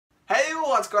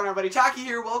What's going on, everybody? Tocky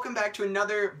here. Welcome back to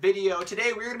another video.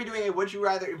 Today we're going to be doing a Would You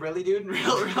Rather. Really, dude?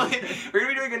 Really? We're going to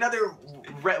be doing another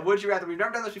Would You Rather. We've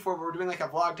never done this before, but we're doing like a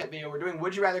vlog type video. We're doing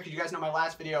Would You Rather because you guys know my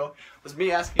last video was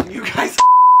me asking you guys.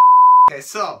 Okay,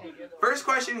 so first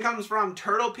question comes from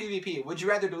Turtle PvP. Would you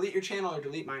rather delete your channel or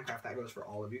delete Minecraft? That goes for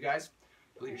all of you guys.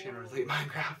 Delete your channel or delete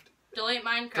Minecraft. Delete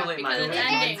Minecraft Delete because it's Minecraft.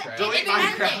 ending. Delete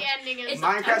Minecraft. It's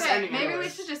Minecraft's okay, ending. maybe anyways. we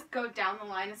should just go down the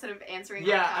line instead of answering.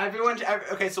 Yeah, everyone.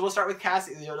 Okay, so we'll start with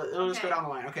Cassie. It'll just go Okay. down the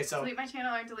line. Okay, so. Delete my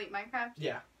channel or delete Minecraft?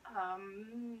 Yeah.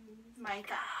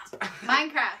 Minecraft.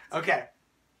 Minecraft. Okay.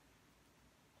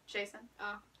 Jason.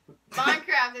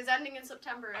 Minecraft is ending in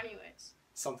September anyways.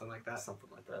 Something like that. Something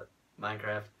like that.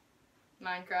 Minecraft.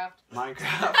 Minecraft.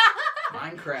 Minecraft.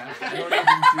 Minecraft. I don't even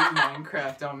do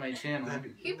Minecraft on my channel.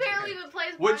 He barely even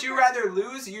plays Minecraft. Would you rather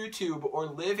lose YouTube or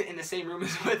live in the same room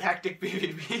as with hectic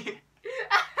PvP?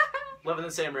 Live in the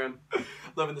same room.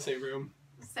 Live in the same room.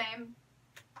 Same.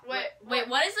 Wait,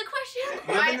 What is the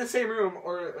question? Live in the same room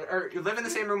or live in the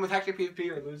same room with hectic PvP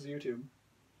or lose YouTube.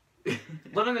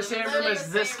 Live in the same Live room in as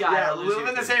the this same guy. Yeah, or lose live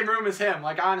in the YouTube. same room as him.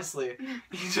 Like honestly,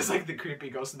 he's just like the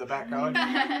creepy ghost in the background.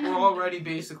 We're already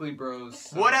basically bros.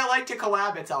 So. Would I like to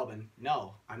collab? It's Albin.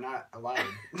 No, I'm not allowed.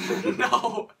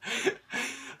 No.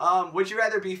 Would you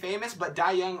rather be famous but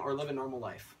die young or live a normal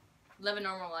life? Live a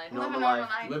normal life. Live a Normal normal life.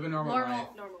 life. Live a normal life.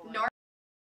 Normal.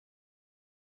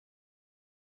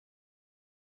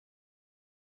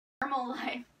 Normal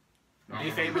life. Be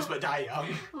famous but die young.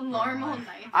 Normal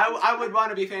life. I would want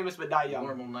to be famous but die young.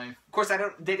 Normal life. Of course,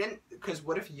 they didn't, because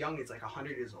what if young is like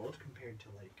 100 years old compared to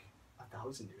like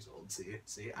 1,000 years old? See,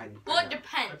 Well, it I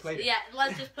depends. played it. Yeah,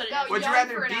 let's just put it. No, in. Would you young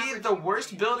rather for an be average the human worst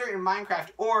being. builder in Minecraft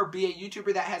or be a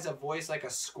YouTuber that has a voice like a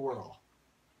squirrel?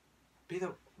 Be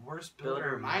the worst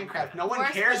builder in Minecraft. No one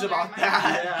Worst cares builder about in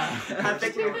that. Yeah. I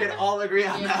think we can all agree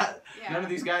on Yeah. that. Yeah. None of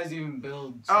these guys even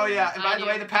build. Oh so- yeah, and by I the do.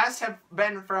 way, the past have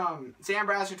been from Sam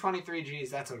Browser 23Gs.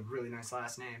 That's a really nice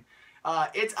last name.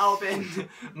 It's Alpin,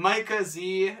 Micah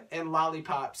Z, and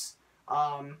Lollipops.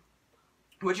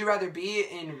 Would you rather be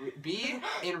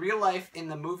in real life in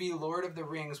the movie Lord of the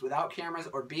Rings without cameras,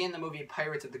 or be in the movie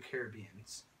Pirates of the Caribbean?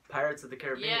 Pirates of the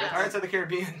Caribbean. Yeah. Pirates of the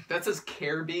Caribbean. That says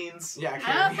Caribbeans. Yeah,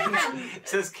 I don't think Caribbeans. It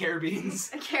says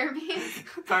Caribbeans. Caribbean.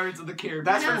 Pirates of the Caribbean.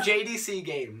 That's No. from JDC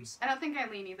Games. I don't think I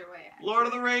lean either way. Lord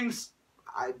of the Rings.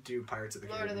 I do Pirates of the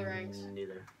Lord of Caribbean. the Rings.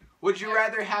 Neither. Would you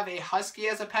rather have a husky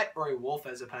as a pet or a wolf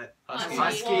as a pet? Husky.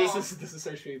 Husky. This is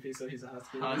Search PvP, so he's a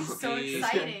husky. Husky. So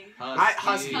exciting.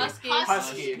 Husky. Husky.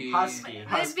 Husky. Husky.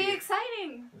 It'd be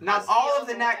exciting. Now, Husky all of all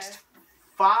the the next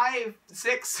 5,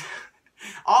 6,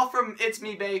 all from It's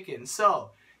Me Bacon. So,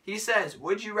 he says,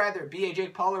 would you rather be a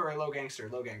Jake Paul or a Low Gangster?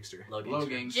 Low Gangster.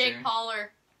 Logan. Jake Pauler.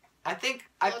 I think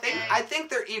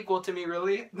they're equal to me,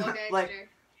 really. Low Gangster. Like,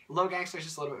 Low Gangster's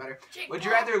just a little bit better. Jake Would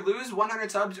you Paul. rather lose 100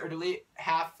 subs or delete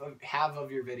half of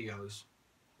your videos?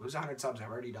 Lose 100 subs. I've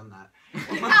already done that.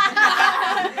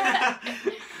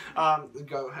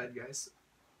 Go ahead, guys.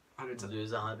 100 subs.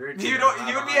 Lose 100. You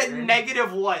would be at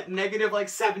negative what? Negative like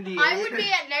 78. I would be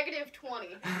at negative 20.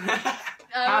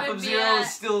 Half of 0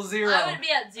 is still 0. I would be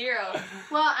at 0.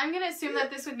 Well, I'm going to assume that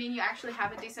this would mean you actually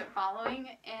have a decent following,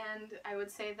 and I would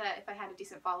say that if I had a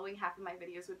decent following, half of my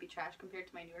videos would be trash compared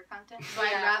to my newer content. So Yeah,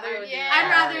 I'd rather I would do yeah. I'd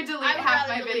that. rather delete I would half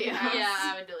rather my delete videos. half. Yeah,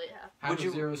 I would delete half. Half Would of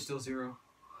you- 0 is still 0.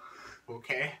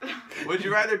 Okay. Would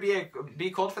you rather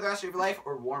be cold for the rest of your life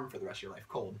or warm for the rest of your life?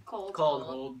 Cold. Cold.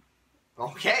 Cold.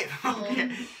 Okay.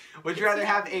 Okay. Would you rather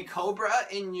have a cobra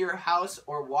in your house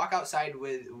or walk outside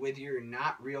with your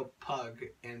not real pug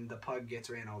and the pug gets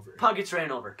ran over? Pug gets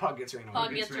ran over. Pug gets ran over.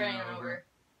 Pug gets ran over.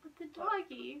 But the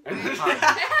doggy. Wait, It's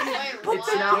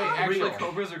what? not Wait, actually, real.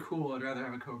 cobras are cool. I'd rather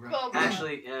have a cobra. Cobra.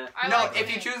 Actually, I No, like if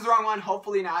you it. choose the wrong one,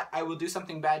 hopefully not, I will do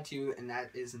something bad to you, and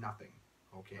that is nothing.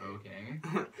 Okay. Okay.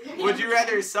 Would you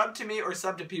rather sub to me or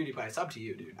sub to PewDiePie? Sub to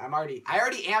you, dude. I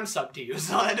already am sub to you,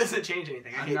 so that doesn't change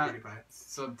anything. I I'm hate not- PewDiePie.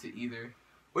 Sub to either.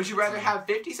 Would you rather have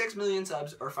 56 million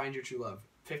subs or find your true love?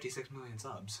 56 million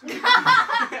subs.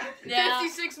 Yeah.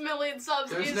 56 million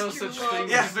subs There's is no true such love. thing.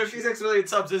 Yeah, 56 million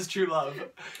subs is true love.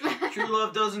 True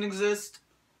love doesn't exist.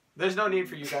 There's no need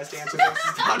for you guys to answer this.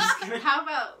 I'm just kidding. How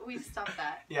about we stop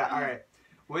that? Yeah, alright.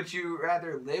 Would you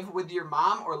rather live with your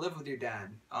mom or live with your dad?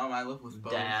 I live with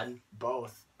both. Dad.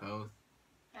 Both. Both.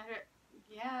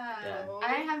 Yeah. Dad.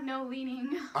 I have no leaning.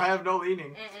 I have no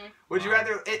leaning. Mm-mm. Would you Wow.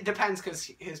 rather... It depends, because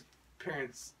his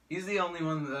parents... He's the only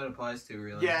one that applies to,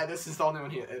 really. Yeah, this is the only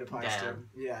one it applies to. Dad.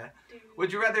 Yeah.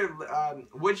 Would you rather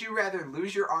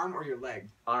lose your arm or your leg?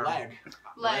 Arm. Leg.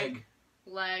 Leg.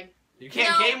 Leg. You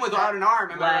can't No. game without an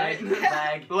arm, am I Leg.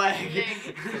 right? Leg. Leg.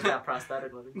 He's got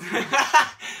prosthetic leg.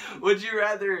 Would you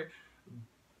rather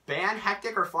Ban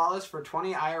hectic or flawless for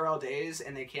 20 IRL days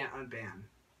and they can't unban.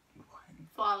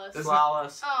 Flawless. That's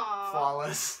Flawless. Aww.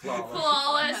 Flawless.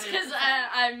 Flawless, because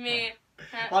I mean.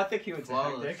 Well, I think he would say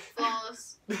Flawless. hectic.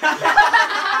 Flawless.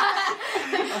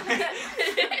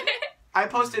 I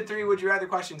posted 3 would you rather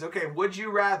questions. Okay, would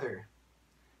you rather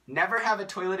never have a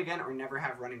toilet again or never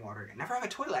have running water again? Never have a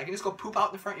toilet. I can just go poop out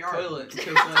in the front yard. Toilet.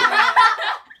 Because,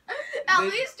 At They-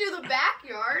 least do the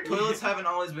backyard. toilets haven't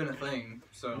always been a thing,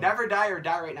 so. Never die or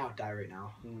die right now. Die right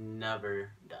now.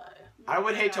 Never die. I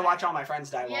would hate to watch all my friends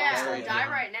die while I'm Yeah, still die alive.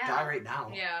 right now. Die right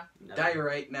now. Yeah. Never. Die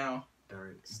right now. Die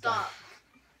right- Stop.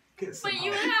 Get some But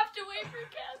you would help. have to wait for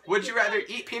Cassie. Would you rather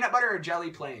eat peanut butter or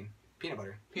jelly plain? Peanut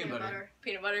butter. Peanut butter.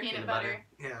 Peanut butter. Peanut butter.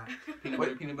 Yeah. Peanut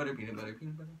butter, peanut butter, peanut butter,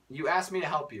 peanut butter. You asked me to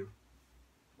help you.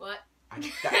 What?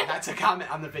 That's a comment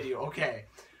on the video. Okay.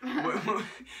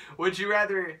 Would you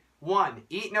rather, 1,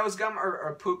 eat nose gum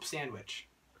or poop sandwich?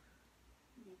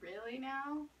 Really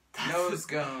now? Nose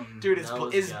gum. Dude, Nose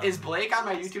gum. is Blake on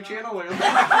my Nose YouTube gum. channel?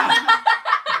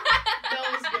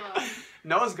 Nose gum.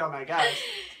 Nose gum, I guess.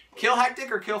 Kill hectic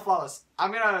or kill flawless?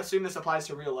 I'm gonna assume this applies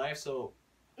to real life, so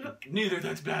neither.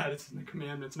 That's bad. It's in the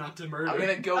commandments not to murder. I'm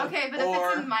gonna go Okay, but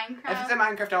or... if it's in Minecraft. If it's in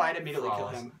Minecraft, I'd immediately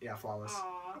Flawless. kill him. Yeah, flawless.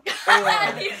 Aw.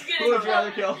 He's Who would you gonna.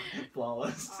 rather kill?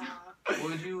 Flawless. Aw.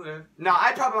 Would you? No,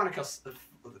 I'd probably want to kill.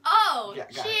 Oh, Yeah,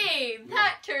 got gee,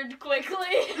 that turned quickly.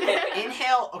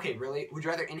 Inhale. Okay, really? Would you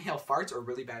rather inhale farts or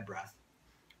really bad breath?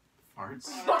 Farts.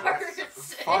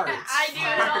 Farts. Farts. I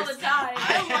do it all the time.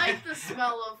 I like the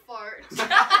smell of farts.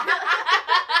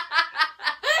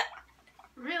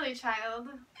 Really, child?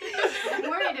 I'm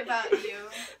worried about you.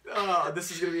 Oh,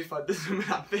 this is gonna be fun to zoom in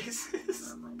on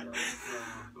faces. Oh my God.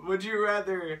 Would you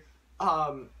rather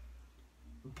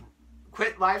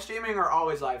quit live streaming or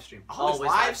always live stream? Always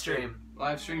live stream.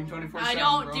 Live stream 24/7. I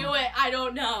don't bro. do it. I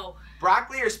don't know.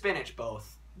 Broccoli or spinach?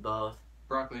 Both. Both.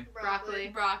 Broccoli. Broccoli.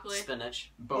 Broccoli.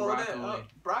 Spinach. Broccoli.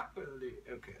 Broccoli.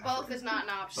 Okay. Both is not an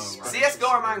option. Both. CS:GO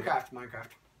or Minecraft? Minecraft.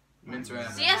 Mince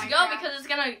wrap. CS:GO because it's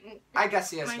gonna. I guess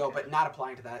CS:GO, Minecraft. but not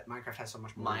applying to that. Minecraft has so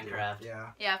much more. to do. Minecraft.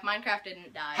 Yeah. Yeah, if Minecraft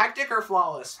didn't die. Hectic or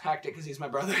flawless? Hectic, because he's my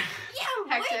brother.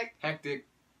 Yeah, Hectic. Hectic.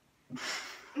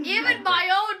 Even my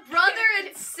own brother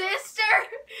and sister?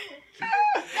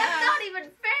 That's not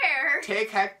even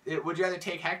fair. Would you rather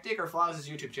take Hectic or Flawless'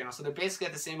 YouTube channel? So they're basically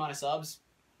at the same amount of subs.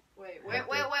 Wait.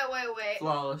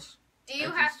 Flawless. Do you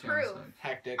Hectic's have proof? channel site.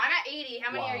 Hectic. I'm at 80.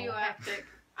 How many are you at? Hectic.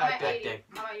 I'm at Hectic. 80.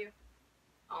 How about you?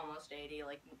 Almost 80,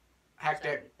 like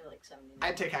Hectic. 70.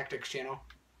 I'd take Hectic's channel.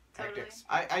 Totally. Hectic's.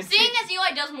 I Seeing as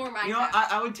Eli does more Minecraft. You know,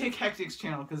 I would take Hectic's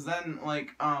channel because then, like,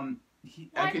 I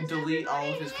Why could does delete all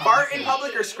of his everybody Fart comments. in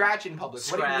public or scratch in public?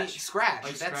 What do you mean? Scratch. Scratch.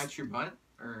 Like, That's scratch your butt?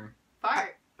 Or.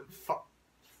 Fart.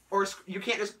 or you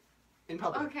can't just in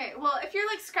public. Okay, well, if you're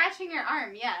like scratching your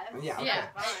arm, yes. Yeah. Okay. Yeah,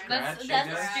 that's Scratch,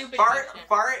 I a guess. stupid Fart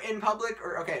question. in public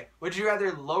or okay? Would you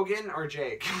rather Logan or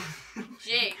Jake?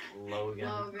 Jake. Logan.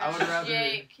 I would rather.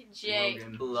 Jake.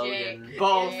 Logan. Logan. Jake.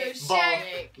 Both. Jake. Both.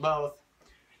 Jake. Both.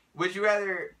 Would you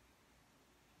rather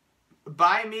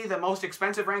buy me the most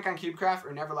expensive rank on CubeCraft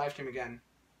or never live stream again?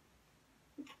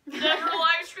 Never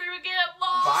live stream again,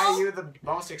 mom. Buy you the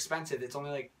most expensive. It's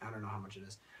only like, I don't know how much it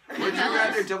is. Would you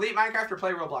rather delete Minecraft or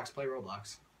play Roblox? Play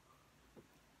Roblox.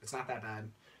 It's not that bad.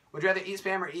 Would you rather eat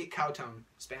spam or eat cow tongue?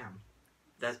 Spam.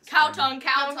 That's Cow tongue.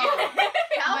 Cow tongue.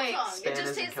 Cow Wait, tongue. Spam It just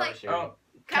isn't tastes like kosher. Oh.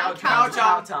 cow Cow tongue.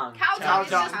 tongue. tongue. Cow Cow tongue is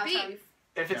tongue. just beef.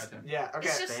 If it's, Cow tongue. yeah, okay.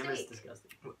 It's just Spam is steak.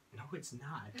 disgusting. No, it's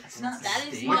not. It's not That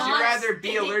is steak. Would not you rather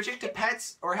be steak. allergic to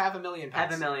pets or have a million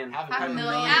pets? Have a million. Have Have a a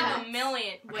million. million. Have a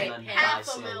million. Wait, And then pay- half buy a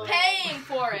slowly. million. paying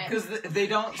for it. Because they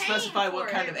don't Paying specify what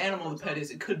for kind it. of animal the pet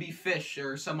is. It could be fish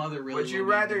or some other really. Would you low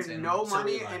rather maintenance no animal. So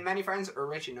money we like- and many friends or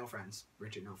rich and no friends?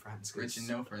 Rich and no friends. 'cause- Rich and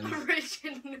no friends. Rich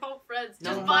and no friends.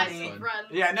 No Just buy money. some friends.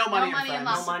 Yeah, no money and money and friends.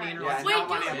 lots No money and Yeah, lots no Wait,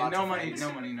 money do- and Yeah, lots no of money, friends.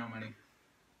 no money, no money.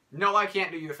 No, I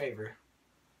can't do you a favor.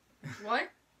 What?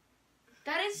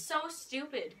 That is so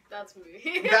stupid. That's me.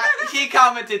 He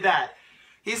commented that.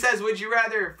 He says, would you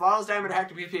rather Falls Diamond or Hack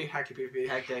to PvP? Hack to PvP.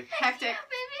 Hectic. Hectic.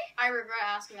 I regret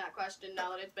asking that question now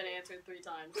that it's been answered 3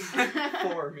 times.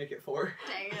 4, make it 4.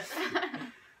 Dang it.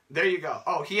 There you go.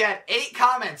 Oh, he had 8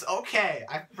 comments. Okay.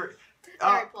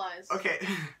 Replies. Okay.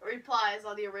 Replies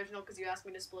on the original because you asked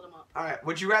me to split them up. All right.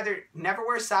 Would you rather never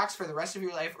wear socks for the rest of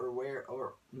your life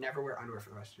or never wear underwear for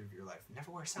the rest of your life?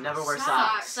 Never wear socks. Never wear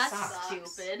socks. That's Socks.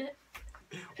 stupid.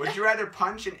 Would you rather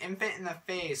punch an infant in the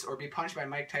face or be punched by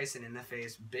Mike Tyson in the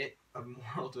face? Bit of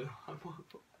moral dilemma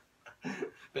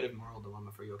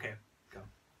for you. Okay.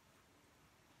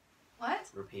 What?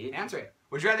 Repeat. Answer it.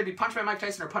 Would you rather be punched by Mike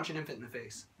Tyson or punch an infant in the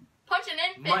face? Punch an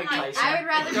infant. Mike like- Tyson. I would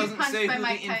rather It be doesn't punched say by who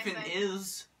Mike the Tyson. infant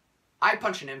is. I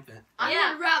punch an infant. I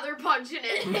Yeah. would rather punch an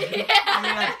infant.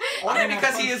 Only I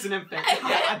because he punch- is an infant.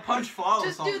 I punch flawless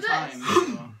Just all do the this. time.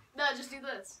 So. No, just do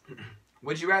this.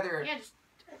 Would you rather Yeah, just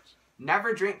touch.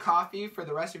 never drink coffee for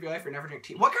the rest of your life or never drink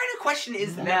tea? What kind of question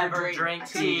is that? Never drink I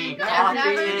couldn't tea. think of Coffee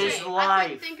anything. is I couldn't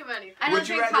life. think of anything. I don't Would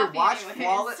you drink rather coffee watch anyways.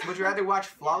 flawless? Would you rather watch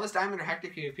Flawless Diamond or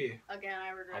Hectic PvP? Again, I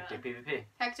regret. Hectic PvP.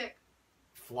 Hectic.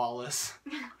 Flawless.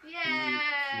 Yay!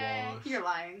 You're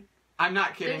lying. I'm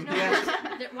not kidding. There's no-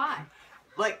 Yeah. Why?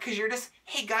 Like, cause you're just,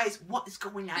 hey guys, what is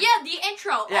going on? Yeah, the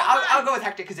intro. Yeah, Oh, I'll my. go with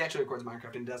Hectic because he actually records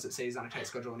Minecraft and does it say he's on a tight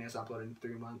schedule and he has to upload in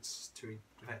 3 months to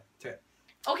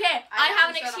Okay, I I have an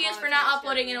haven't said I'm excuse on for a not tight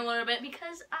uploading in schedule. a little bit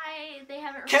because they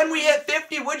haven't. Can we recorded. hit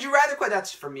 50? Would you rather quit?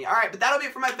 That's for me. Alright, but that'll be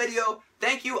it for my video.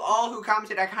 Thank you all who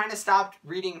commented. I kind of stopped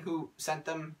reading who sent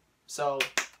them. So,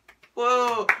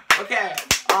 whoa. Okay.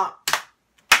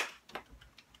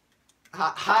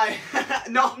 Hi.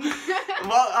 No.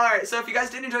 Well, alright. So if you guys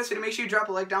did enjoy this video, make sure you drop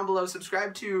a like down below.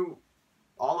 Subscribe to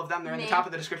all of them. They're in the Me. top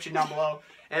of the description down below.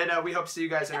 And we hope to see you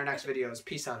guys in our next videos.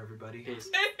 Peace out, everybody. Peace.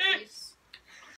 Peace.